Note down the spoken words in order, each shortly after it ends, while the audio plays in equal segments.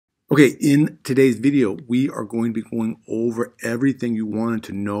Okay, in today's video, we are going to be going over everything you wanted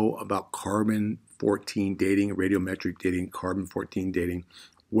to know about carbon-14 dating, radiometric dating, carbon-14 dating.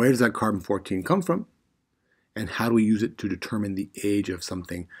 Where does that carbon-14 come from? And how do we use it to determine the age of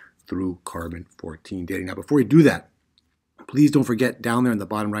something through carbon-14 dating? Now, before we do that, please don't forget down there in the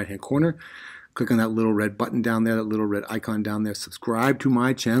bottom right-hand corner, click on that little red button down there, that little red icon down there. Subscribe to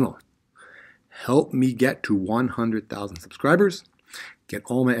my channel. Help me get to 100,000 subscribers. Get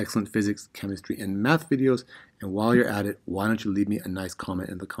all my excellent physics, chemistry, and math videos. And while you're at it, why don't you leave me a nice comment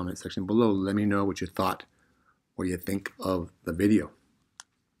in the comment section below. Let me know what you thought or you think of the video.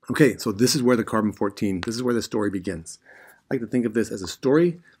 Okay, so this is where the carbon-14, this is where the story begins. I like to think of this as a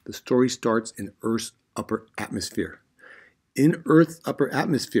story. The story starts in Earth's upper atmosphere. In Earth's upper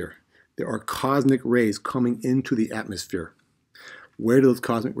atmosphere, there are cosmic rays coming into the atmosphere. Where do those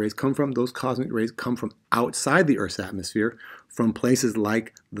cosmic rays come from? Those cosmic rays come from outside the Earth's atmosphere, from places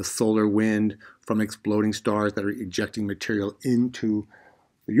like the solar wind, from exploding stars that are ejecting material into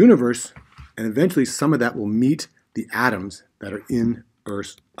the universe, and eventually some of that will meet the atoms that are in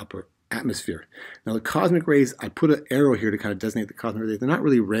Earth's upper atmosphere. Now the cosmic rays, I put an arrow here to kind of designate the cosmic rays. They're not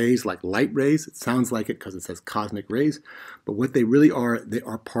really rays like light rays. It sounds like it because it says cosmic rays, but what they really are, they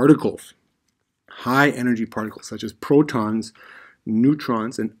are particles, high energy particles such as protons,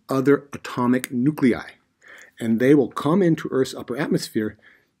 neutrons, and other atomic nuclei. And they will come into Earth's upper atmosphere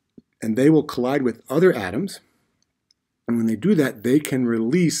and they will collide with other atoms. And when they do that, they can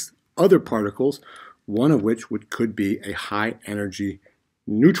release other particles, one of which could be a high energy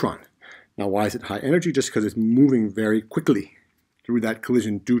neutron. Now, why is it high energy? Just because it's moving very quickly through that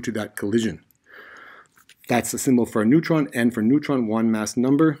collision, due to that collision. That's the symbol for a neutron. N for neutron, 1 mass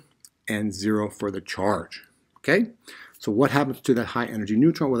number, and 0 for the charge. Okay? So what happens to that high energy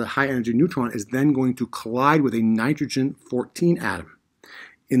neutron? Well, the high energy neutron is then going to collide with a nitrogen-14 atom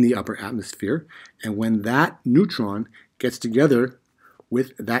in the upper atmosphere. And when that neutron gets together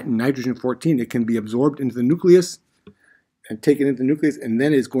with that nitrogen-14, it can be absorbed into the nucleus and taken into the nucleus, and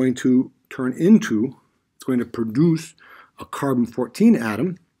then it's going to turn into, it's going to produce a carbon-14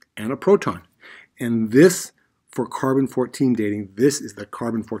 atom and a proton. And this, for carbon-14 dating, this is the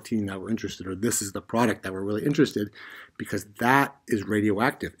carbon-14 that we're interested in, or this is the product that we're really interested in, because that is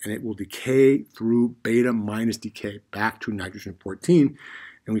radioactive and it will decay through beta minus decay back to nitrogen-14,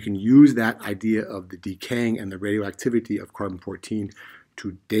 and we can use that idea of the decaying and the radioactivity of carbon-14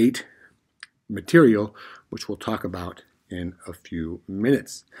 to date material, which we'll talk about in a few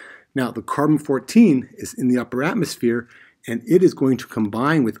minutes. Now, the carbon-14 is in the upper atmosphere, and it is going to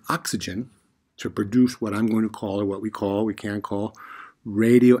combine with oxygen to produce what I'm going to call, or what we can call,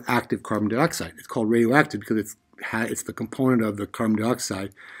 radioactive carbon dioxide. It's called radioactive because it's the component of the carbon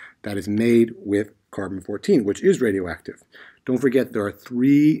dioxide that is made with carbon-14, which is radioactive. Don't forget there are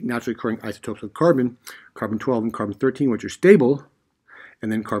 3 naturally occurring isotopes of carbon, carbon-12 and carbon-13, which are stable,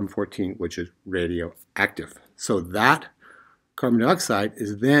 and then carbon-14, which is radioactive. So that carbon dioxide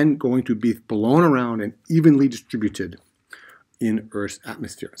is then going to be blown around and evenly distributed in Earth's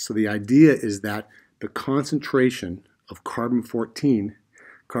atmosphere. So the idea is that the concentration of carbon-14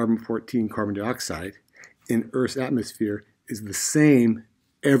 carbon dioxide in Earth's atmosphere is the same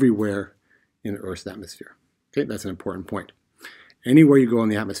everywhere in Earth's atmosphere. Okay, that's an important point. Anywhere you go in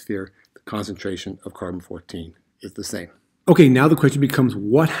the atmosphere, the concentration of carbon-14 is the same. Okay, now the question becomes,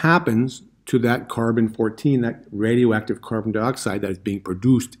 what happens to that carbon-14, that radioactive carbon dioxide that is being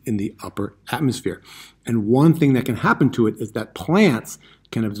produced in the upper atmosphere? And one thing that can happen to it is that plants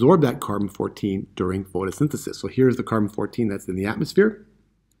can absorb that carbon-14 during photosynthesis. So here's the carbon-14 that's in the atmosphere,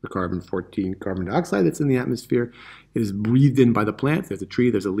 the carbon-14 carbon dioxide that's in the atmosphere. It is breathed in by the plants. There's a tree,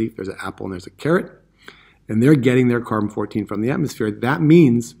 there's a leaf, there's an apple, and there's a carrot. And they're getting their carbon-14 from the atmosphere. That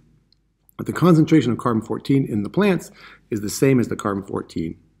means that the concentration of carbon-14 in the plants is the same as the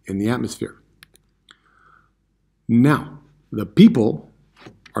carbon-14 in the atmosphere. Now, the people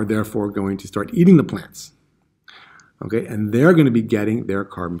are therefore going to start eating the plants. Okay, and they're going to be getting their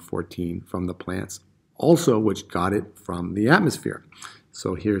carbon-14 from the plants also, which got it from the atmosphere.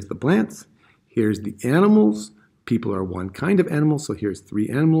 So here's the plants, here's the animals. People are one kind of animal, so here's 3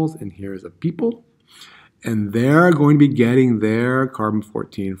 animals, and here's a people. And they're going to be getting their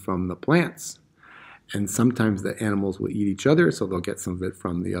carbon-14 from the plants. And sometimes the animals will eat each other, so they'll get some of it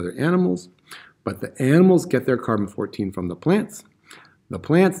from the other animals. But the animals get their carbon-14 from the plants. The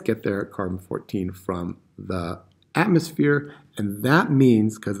plants get their carbon-14 from the atmosphere. And that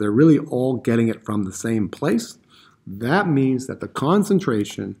means, because they're really all getting it from the same place, that means that the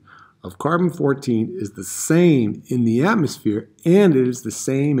concentration of carbon-14 is the same in the atmosphere, and it is the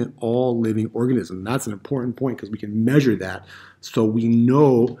same in all living organisms. That's an important point because we can measure that, so we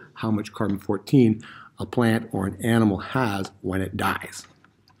know how much carbon-14 a plant or an animal has when it dies.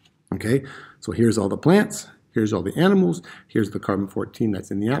 Okay, so here's all the plants, here's all the animals, here's the carbon-14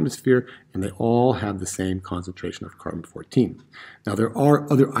 that's in the atmosphere, and they all have the same concentration of carbon-14. Now there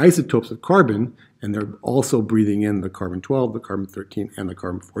are other isotopes of carbon, and they're also breathing in the carbon-12, the carbon-13, and the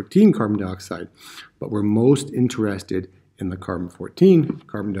carbon-14 carbon dioxide, but we're most interested in the carbon-14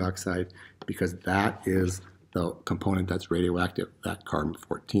 carbon dioxide because that is the component that's radioactive, that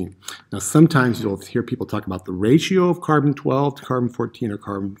carbon-14. Now sometimes you'll hear people talk about the ratio of carbon-12 to carbon-14 or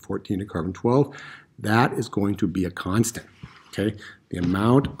carbon-14 to carbon-12. That is going to be a constant, okay? The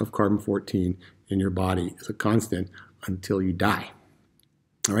amount of carbon-14 in your body is a constant until you die.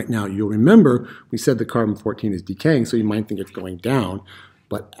 All right, now you'll remember we said the carbon-14 is decaying, so you might think it's going down,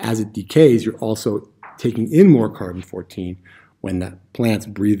 but as it decays, you're also taking in more carbon-14 when the plants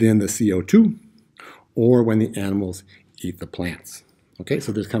breathe in the CO2 or when the animals eat the plants. Okay,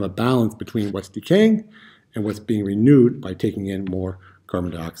 so there's kind of a balance between what's decaying and what's being renewed by taking in more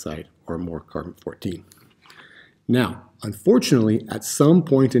carbon dioxide or more carbon-14. Now, unfortunately, at some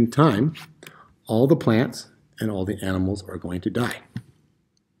point in time, all the plants and all the animals are going to die.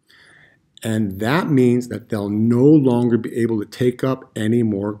 And that means that they'll no longer be able to take up any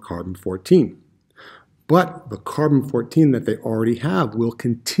more carbon-14. But the carbon-14 that they already have will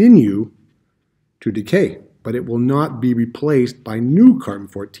continue to decay, but it will not be replaced by new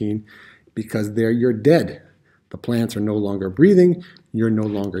carbon-14 because you're dead. The plants are no longer breathing, you're no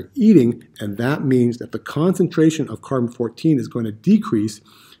longer eating, and that means that the concentration of carbon-14 is going to decrease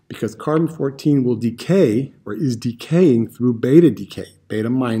because carbon-14 will decay, or is decaying through beta decay, beta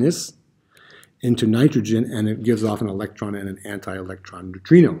minus, into nitrogen, and it gives off an electron and an anti-electron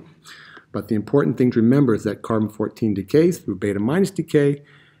neutrino. But the important thing to remember is that carbon-14 decays through beta minus decay,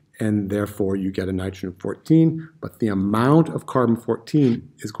 and therefore you get a nitrogen 14, but the amount of carbon-14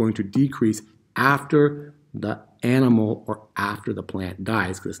 is going to decrease after the animal or after the plant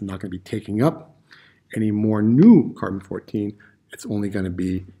dies, because it's not going to be taking up any more new carbon-14. It's only going to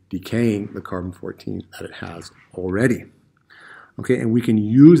be decaying the carbon-14 that it has already. Okay, and we can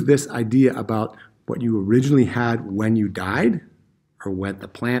use this idea about what you originally had when you died, or what the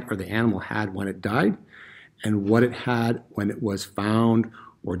plant or the animal had when it died, and what it had when it was found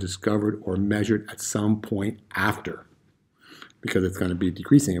or discovered or measured at some point after, because it's going to be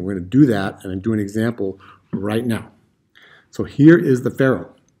decreasing. And we're going to do that, and I'm doing an example right now. So here is the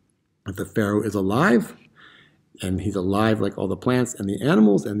pharaoh. If the pharaoh is alive, and he's alive like all the plants and the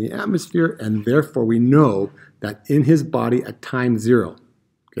animals and the atmosphere, and therefore we know that in his body at time 0,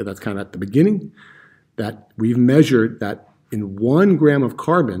 okay, that's kind of at the beginning, that we've measured that in 1 gram of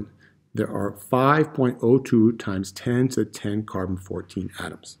carbon, there are 5.02 times 10 to the 10 carbon-14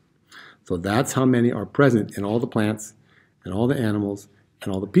 atoms. So that's how many are present in all the plants and all the animals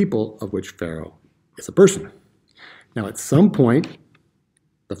and all the people, of which pharaoh is a person. Now at some point,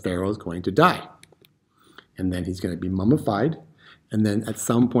 the pharaoh is going to die. And then he's going to be mummified. And then at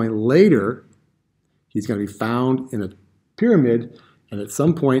some point later, he's going to be found in a pyramid. And at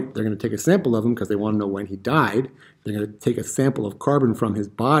some point, they're going to take a sample of him because they want to know when he died. They're going to take a sample of carbon from his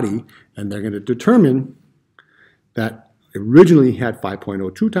body, and they're going to determine that originally he had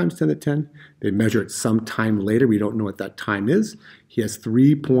 5.02 times 10 to the 10. They measure it some time later. We don't know what that time is. He has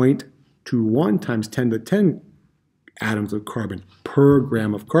 3.21 times 10 to the 10 atoms of carbon per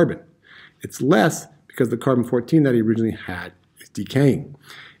gram of carbon. It's less because the carbon-14 that he originally had is decaying.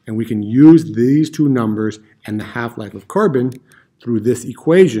 And we can use these two numbers and the half-life of carbon through this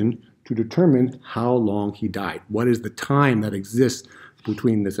equation to determine how long he died. What is the time that exists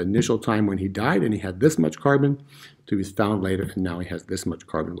between this initial time when he died and he had this much carbon to he was found later and now he has this much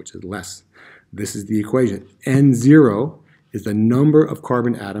carbon, which is less. This is the equation. N0 is the number of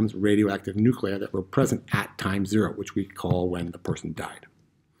carbon atoms, radioactive nuclei, that were present at time 0, which we call when the person died.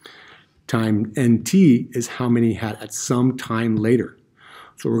 Time NT is how many he had at some time later.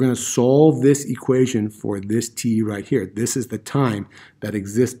 So we're going to solve this equation for this T right here. This is the time that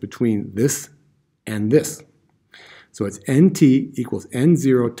exists between this and this. So it's NT equals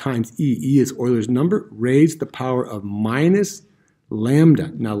N0 times E. E is Euler's number raised to the power of minus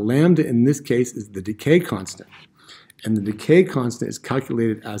lambda. Now lambda in this case is the decay constant. And the decay constant is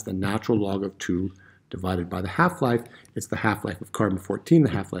calculated as the natural log of 2 divided by the half-life. It's the half-life of carbon-14.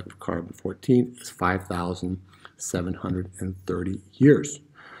 The half-life of carbon-14 is 5,730 years.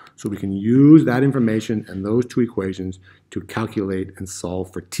 So we can use that information and those two equations to calculate and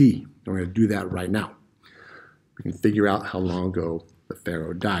solve for T. And we're going to do that right now. We can figure out how long ago the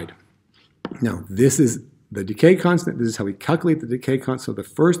pharaoh died. Now, this is the decay constant. This is how we calculate the decay constant. So the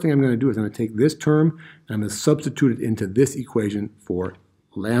first thing I'm going to do is I'm going to take this term and I'm going to substitute it into this equation for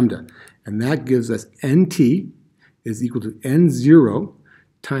lambda. And that gives us NT is equal to N0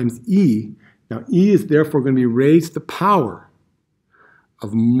 times E. Now, E is therefore going to be raised to the power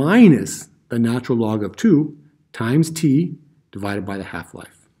of minus the natural log of 2 times T divided by the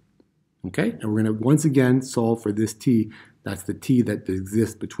half-life. Okay? And we're going to once again solve for this T. That's the T that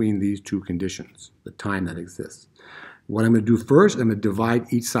exists between these two conditions, the time that exists. What I'm going to do first, I'm going to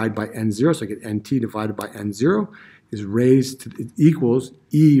divide each side by N0, so I get NT divided by N0 is raised to, it equals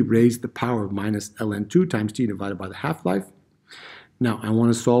E raised to the power of minus ln2 times T divided by the half-life. Now, I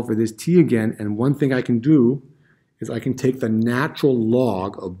want to solve for this T again, and one thing I can do is I can take the natural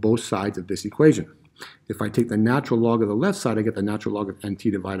log of both sides of this equation. If I take the natural log of the left side, I get the natural log of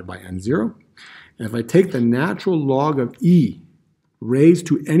NT divided by N0. And if I take the natural log of E raised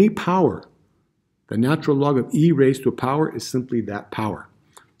to any power, the natural log of E raised to a power is simply that power.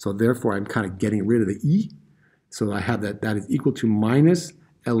 So therefore, I'm kind of getting rid of the E. So I have that is equal to minus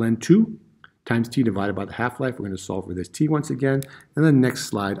ln2 times T divided by the half-life. We're going to solve for this T once again. And the next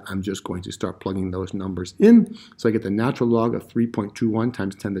slide, I'm just going to start plugging those numbers in. So I get the natural log of 3.21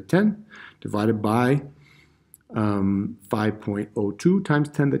 times 10 to the 10 divided by 5.02 times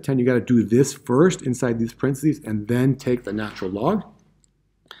 10 to the 10. You got to do this first inside these parentheses and then take the natural log.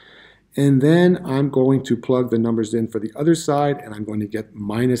 And then I'm going to plug the numbers in for the other side, and I'm going to get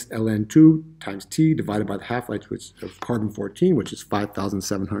minus ln2 times T divided by the half-life of carbon-14, which is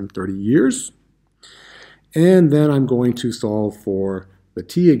 5,730 years. And then I'm going to solve for the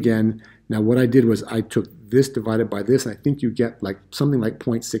T again. Now what I did was I took this divided by this, and I think you get like something like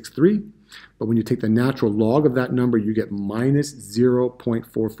 0.63. But when you take the natural log of that number, you get minus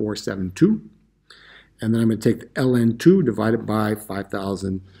 0.4472. And then I'm going to take the ln2 divided by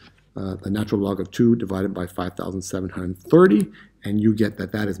 5,000, the natural log of 2 divided by 5,730. And you get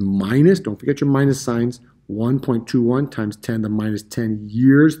that is minus, don't forget your minus signs, 1.21 times 10 to the minus 10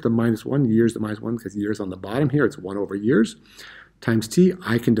 years to the minus 1, years to the minus 1, because years on the bottom here, it's 1 over years, times T.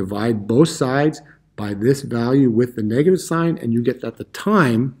 I can divide both sides by this value with the negative sign, and you get that the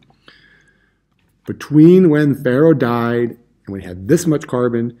time between when Pharaoh died and when he had this much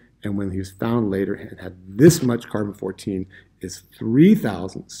carbon and when he was found later and had this much carbon-14 is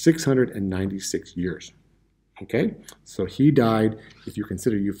 3,696 years. Okay, so he died, if you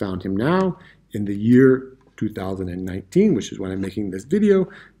consider you found him now, in the year 2019, which is when I'm making this video,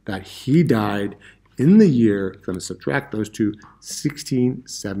 that he died in the year, I'm going to subtract those two,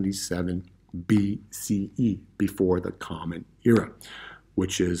 1677 BCE, before the Common Era,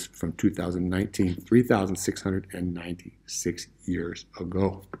 which is from 2019, 3,696 years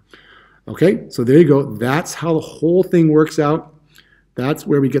ago. Okay, so there you go. That's how the whole thing works out. That's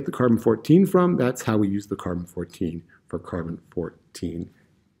where we get the carbon-14 from. That's how we use the carbon-14 for carbon-14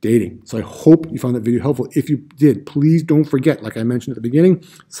 dating. So I hope you found that video helpful. If you did, please don't forget, like I mentioned at the beginning,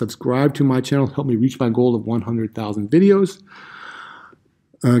 subscribe to my channel. Help me reach my goal of 100,000 videos.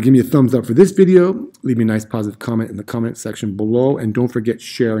 Give me a thumbs up for this video. Leave me a nice positive comment in the comment section below. And don't forget,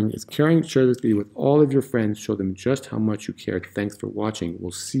 sharing is caring. Share this video with all of your friends. Show them just how much you care. Thanks for watching.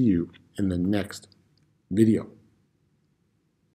 We'll see you in the next video.